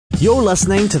You're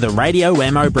listening to the Radio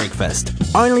Wammo Breakfast,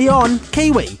 only on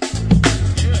Kiwi.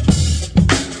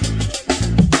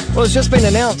 Well, it's just been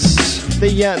announced,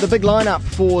 the big lineup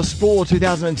for Splore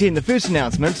 2010. The first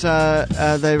announcement,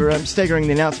 they were staggering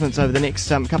the announcements over the next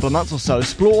couple of months or so.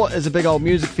 Splore is a big old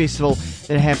music festival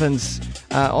that happens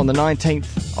on the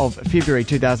 19th of February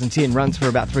 2010, runs for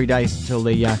about 3 days till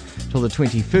the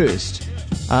 21st.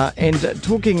 And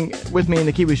talking with me in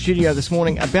the Kiwi studio this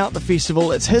morning about the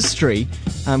festival, its history,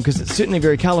 because it's certainly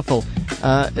very colourful,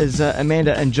 is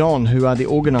Amanda and John, who are the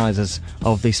organisers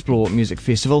of the Splore Music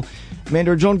Festival.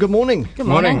 Amanda and John, good morning. Good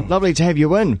morning. Lovely to have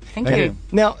you in. Thank you.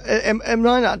 Now, am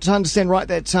I to understand right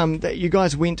that you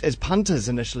guys went as punters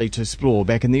initially to Splore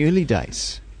back in the early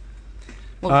days?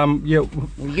 You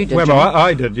did. Well,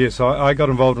 I did, yes. I got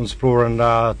involved in Splore in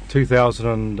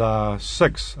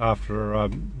 2006 after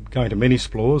going to many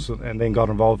Splores, and then got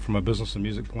involved from a business and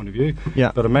music point of view.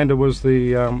 Yeah. But Amanda was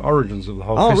the origins of the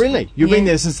whole festival. Oh, really? You've been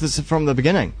there from the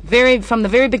beginning? From the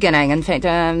very beginning. In fact,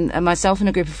 myself and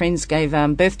a group of friends gave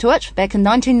birth to it back in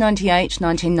 1998,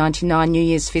 1999 New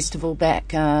Year's Festival back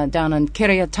down in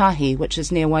Kiriatahi, which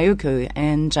is near Waiuku,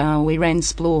 and we ran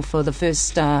Splore for the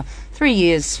first 3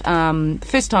 years.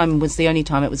 First time was the only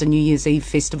time it was a New Year's Eve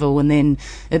festival, and then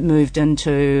it moved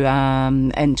into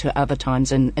other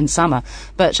times in summer.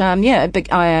 But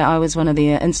I was one of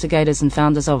the instigators and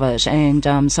founders of it,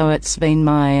 and so it's been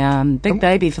my big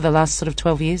baby for the last sort of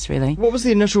 12 years, really. What was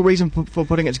the initial reason for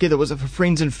putting it together? Was it for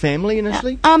friends and family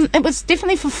initially? It was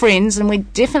definitely for friends, and we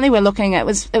definitely were looking at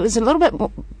it was a little bit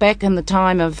back in the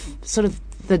time of sort of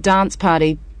the dance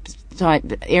party type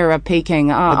era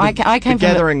peaking. I came the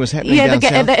gathering was happening. Yeah,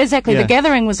 exactly. Yeah. The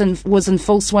gathering was in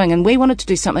full swing, and we wanted to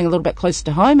do something a little bit closer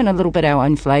to home and a little bit our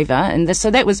own flavour. And so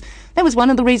that was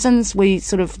one of the reasons we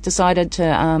sort of decided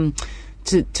to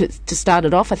start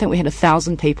it off. I think we had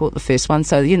 1,000 people at the first one,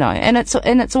 so and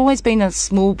it's always been a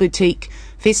small boutique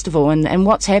festival, and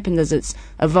what's happened is it's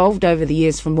evolved over the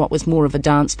years from what was more of a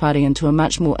dance party into a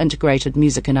much more integrated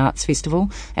music and arts festival,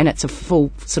 and it's a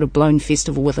full sort of blown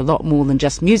festival with a lot more than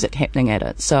just music happening at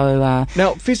it. So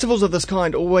now festivals of this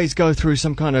kind always go through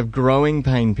some kind of growing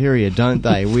pain period, don't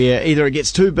they? Where either it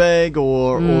gets too big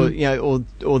or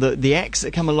the acts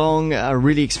that come along are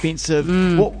really expensive.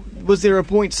 What was there a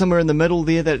point somewhere in the middle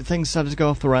there that things started to go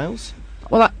off the rails?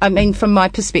 Well, I mean, from my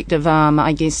perspective,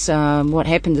 I guess what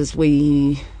happened is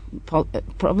we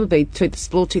probably to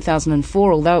Splore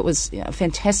 2004, although it was a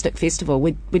fantastic festival,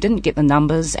 we didn't get the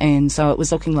numbers, and so it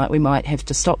was looking like we might have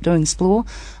to stop doing Splore.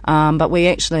 But we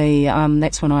actually,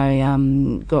 that's when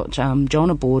I got John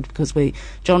aboard, because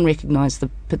John recognised the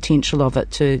potential of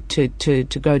it to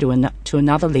go to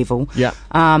another level. Yeah.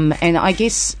 And I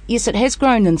guess, yes, it has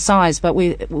grown in size, but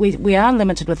we are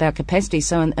limited with our capacity.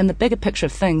 So in the bigger picture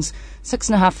of things,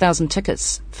 6,500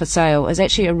 tickets for sale is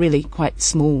actually a really quite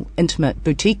small, intimate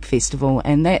boutique festival,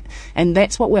 and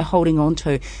that's what we're holding on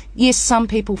to. Yes, some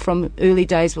people from early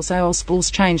days will say, "Oh,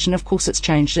 Splore's changed," and of course it's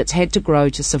changed. It's had to grow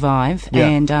to survive,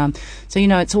 and so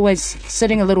it's always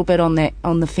sitting a little bit on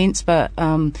the fence, but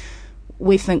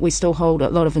we think we still hold a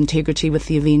lot of integrity with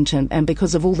the event, and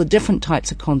because of all the different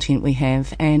types of content we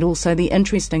have, and also the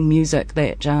interesting music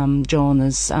that John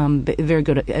is very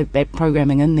good at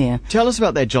programming in there. Tell us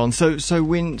about that, John. So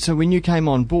when you came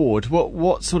on board,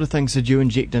 what sort of things did you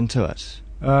inject into it?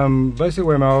 Basically,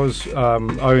 when I was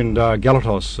owned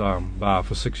Galatos Bar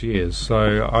for 6 years,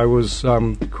 so I was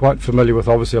quite familiar with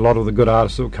obviously a lot of the good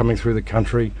artists that were coming through the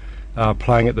country,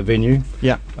 playing at the venue,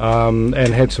 and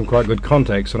had some quite good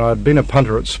contacts. And I'd been a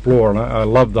punter at Splore, and I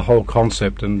loved the whole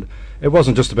concept. And it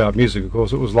wasn't just about music, of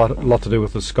course. It was a lot to do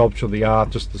with the sculpture, the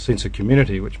art, just the sense of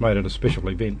community, which made it a special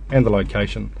event, and the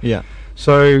location. Yeah.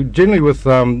 So generally with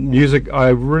music, I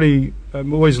really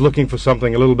am always looking for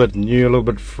something a little bit new, a little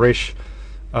bit fresh,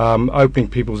 opening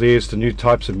people's ears to new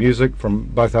types of music from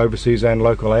both overseas and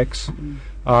local acts.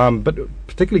 But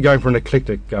particularly going for an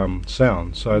eclectic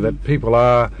sound, so that people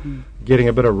are getting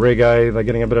a bit of reggae, they're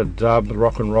getting a bit of dub,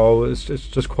 rock and roll. It's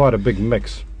just quite a big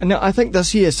mix. And now, I think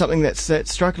this year something that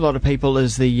struck a lot of people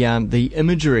is the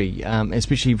imagery,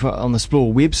 especially on the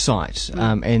Splore website,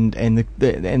 and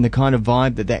the kind of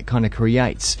vibe that kind of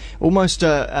creates. Almost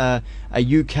a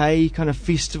UK kind of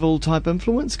festival type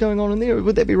influence going on in there.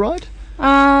 Would that be right?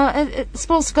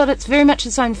 Splore's got very much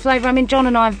its own flavour. I mean, John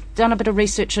and I have done a bit of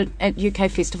research at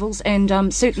UK festivals,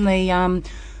 and certainly in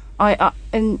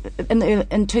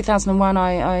 2001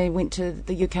 I went to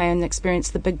the UK and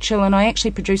experienced the Big Chill, and I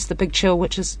actually produced the Big Chill,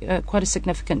 which is quite a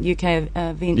significant UK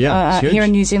event here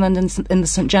in New Zealand in the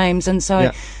St James, and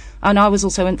so. And I was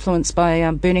also influenced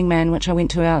by Burning Man, which I went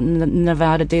to out in the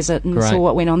Nevada desert and saw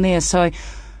what went on there. So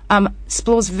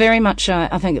Splore's very much,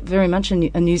 I think, very much a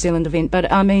New Zealand event.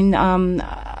 But I mean,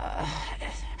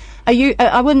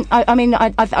 I wouldn't.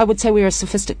 I would say we're a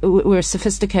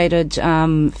sophisticated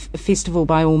festival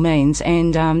by all means,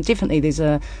 and definitely there's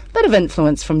a bit of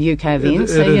influence from UK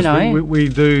events. We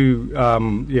do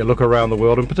look around the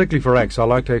world, and particularly for acts. I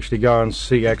like to actually go and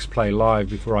see acts play live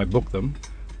before I book them.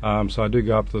 So I do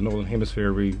go up to the Northern Hemisphere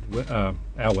every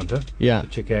our winter to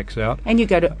check acts out. And you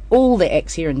go to all the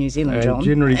acts here in New Zealand, John. And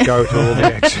generally go to all the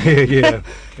acts here, yeah.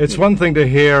 It's one thing to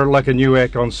hear like a new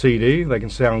act on CD. They can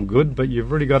sound good, but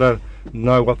you've really got to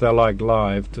know what they're like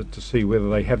live to see whether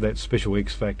they have that special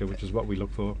X factor, which is what we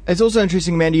look for. It's also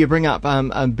interesting, Mandy, you bring up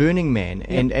Burning Man,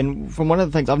 and from one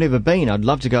of the things I've never been, I'd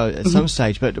love to go at some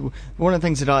stage, but one of the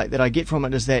things that I get from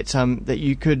it is that that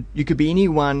you could be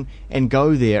anyone and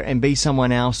go there and be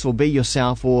someone else or be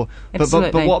yourself, or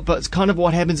but it's kind of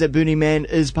what happens at Burning Man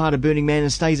is part of Burning Man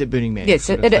and stays at Burning Man. Yes,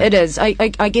 it is. I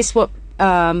guess what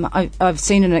I've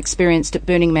seen and experienced at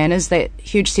Burning Man is that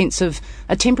huge sense of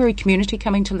a temporary community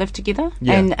coming to live together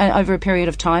and over a period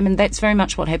of time, and that's very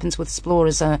much what happens with Splore.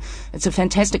 It's a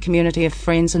fantastic community of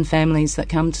friends and families that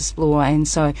come to Splore, and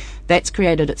so that's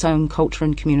created its own culture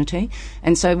and community.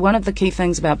 And so one of the key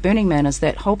things about Burning Man is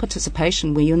that whole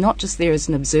participation where you're not just there as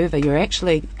an observer, you're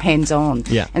actually hands-on.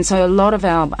 Yeah. And so a lot of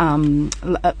our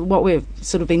what we've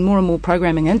sort of been more and more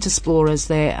programming into Splore is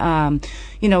that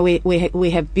we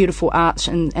have beautiful art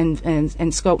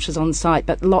and sculptures on site,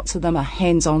 but lots of them are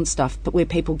hands-on stuff, but where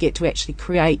people get to actually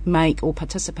create, make, or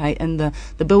participate in the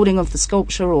building of the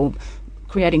sculpture, or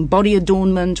creating body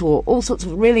adornment, or all sorts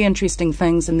of really interesting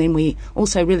things. And then we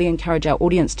also really encourage our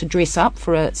audience to dress up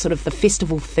for a sort of the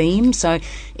festival theme, so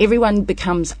everyone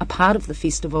becomes a part of the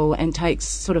festival and takes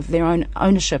sort of their own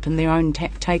ownership and their own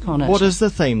take on it. What is the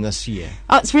theme this year?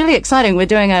 Oh, it's really exciting. We're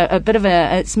doing a bit of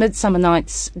it's Midsummer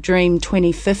Night's Dream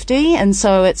 2050, and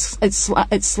so it's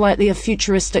slightly a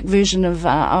futuristic version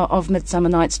of Midsummer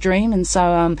Night's Dream, and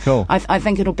so cool. I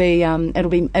think it'll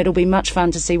be much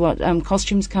fun to see what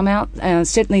costumes come out.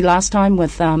 Certainly last time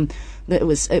with it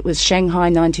was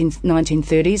Shanghai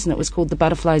 1930s, and it was called the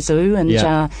Butterfly Zoo,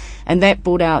 and that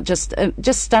brought out just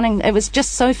stunning. It was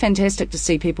just so fantastic to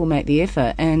see people make the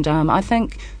effort, and I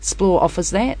think Splore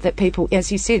offers that people,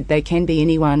 as you said, they can be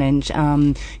anyone,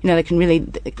 and they can really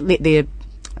let their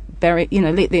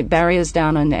barriers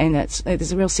down, and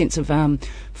there's a real sense of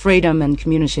freedom and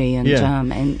community, and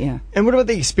And what about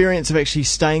the experience of actually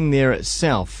staying there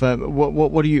itself?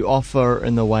 What do you offer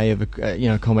in the way of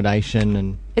accommodation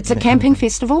and? It's a camping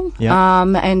festival,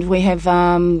 and we have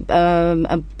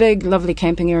a big, lovely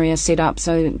camping area set up.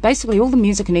 So basically all the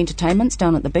music and entertainment's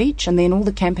down at the beach, and then all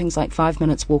the camping's like 5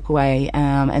 minutes walk away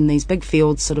in these big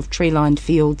fields, sort of tree-lined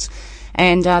fields.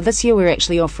 And this year we're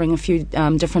actually offering a few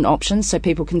different options, so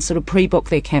people can sort of pre-book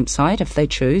their campsite if they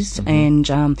choose,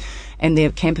 and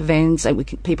their camper vans.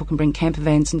 People can bring camper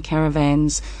vans and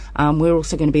caravans. We're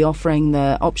also going to be offering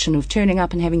the option of turning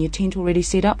up and having your tent already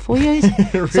set up for you.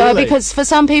 Really? So because for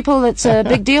some people it's a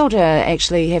big deal to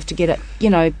actually have to get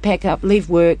it, pack up, leave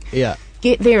work. Yeah.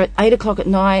 Get there at 8 o'clock at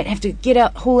night, have to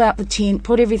haul out the tent,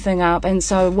 put everything up, and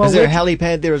so... Is there a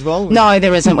helipad there as well? No,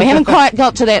 there isn't. We haven't quite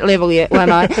got to that level yet,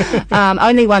 Wammo.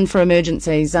 Only one for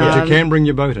emergencies. But you can bring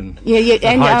your boat in. Yeah,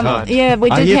 and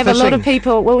we did have fishing? a lot of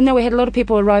people... Well, no, we had a lot of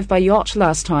people arrive by yacht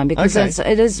last time, because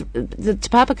it is... The Te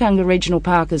Papakanga Regional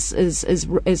Park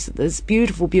is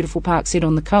beautiful, beautiful park set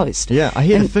on the coast. Yeah, I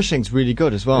hear the fishing's really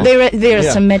good as well. There are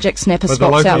some magic snapper but spots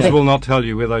out there. But the locals will not tell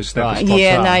you where those snapper spots are.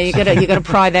 Yeah, no, you got to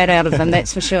pry that out of them.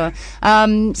 That's for sure.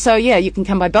 So you can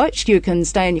come by boat, you can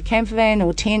stay in your camper van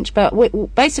or tent, but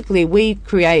we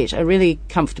create a really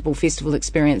comfortable festival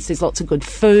experience. There's lots of good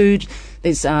food.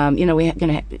 There's we're going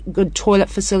to have good toilet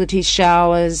facilities,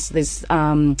 showers. There's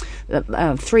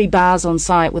 3 bars on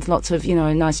site with lots of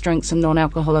nice drinks and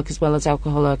non-alcoholic as well as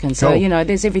alcoholic, and so cool.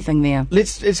 There's everything there.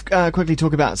 Let's quickly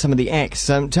talk about some of the acts.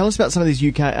 Tell us about some of these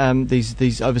UK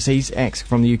these overseas acts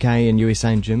from the UK and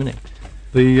USA and Germany.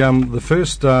 The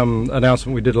first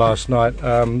announcement we did last night,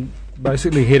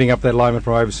 basically heading up that lineman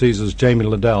from overseas, is Jamie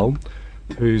Liddell,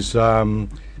 who's on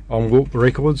Warp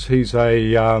Records. He's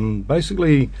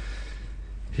basically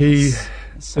he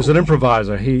is an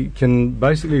improviser. He can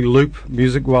basically loop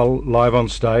music while live on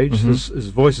stage. Mm-hmm. His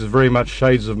voice is very much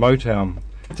shades of Motown.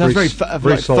 Sounds very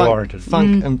soul oriented.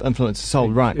 Funk influence,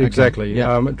 soul, right? Exactly. Okay.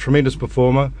 Yeah. A tremendous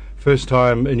performer. First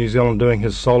time in New Zealand doing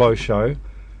his solo show.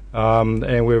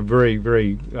 And we're very,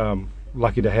 very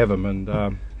lucky to have him,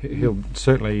 and he'll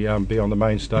certainly be on the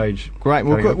main stage. Great.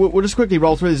 We'll just quickly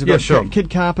roll through this. We've Yeah, got sure. Kid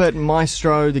Carpet,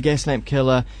 Maestro, The Gaslamp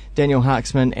Killer, Daniel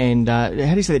Harksman, and how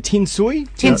do you say that? Tensui?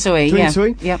 Tensui, yeah.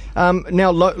 Tensui. Yep.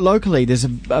 Now, locally, there's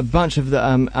a bunch of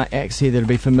the acts here that'll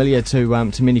be familiar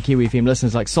to many Kiwi FM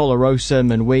listeners, like Solar Rosa,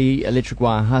 Minwee, Electric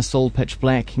Wire Hustle, Pitch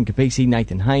Black, Kinkapisi,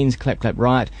 Nathan Haynes, Clap Clap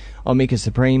Riot, Omega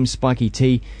Supreme, Spiky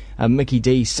T, Mickey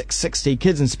D, 660,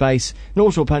 Kids in Space,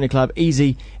 North Shore Pony Club,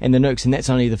 Easy, and the Nooks, and that's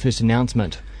only the first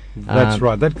announcement. That's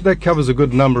right. That covers a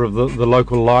good number of the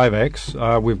local live acts.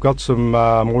 We've got some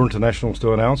more internationals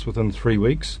to announce within 3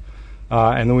 weeks,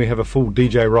 and then we have a full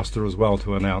DJ roster as well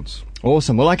to announce.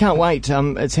 Awesome. Well, I can't wait.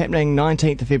 It's happening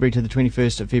 19th of February to the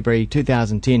 21st of February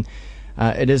 2010.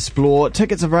 It is Splore.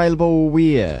 Tickets available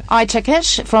where?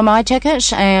 iTicket, from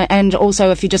iTicket, and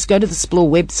also if you just go to the Splore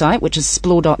website, which is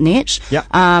splore.net,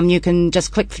 you can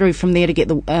just click through from there to get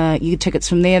your tickets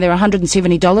from there. They're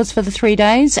 $170 for the 3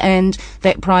 days, and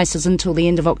that price is until the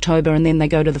end of October, and then they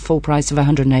go to the full price of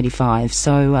 $185.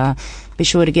 So be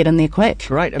sure to get in there quick.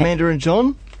 Great. Amanda and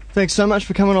John, thanks so much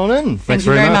for coming on in. Thank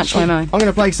you very much, Wammo. I'm going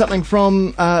to play something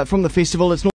from the festival. It's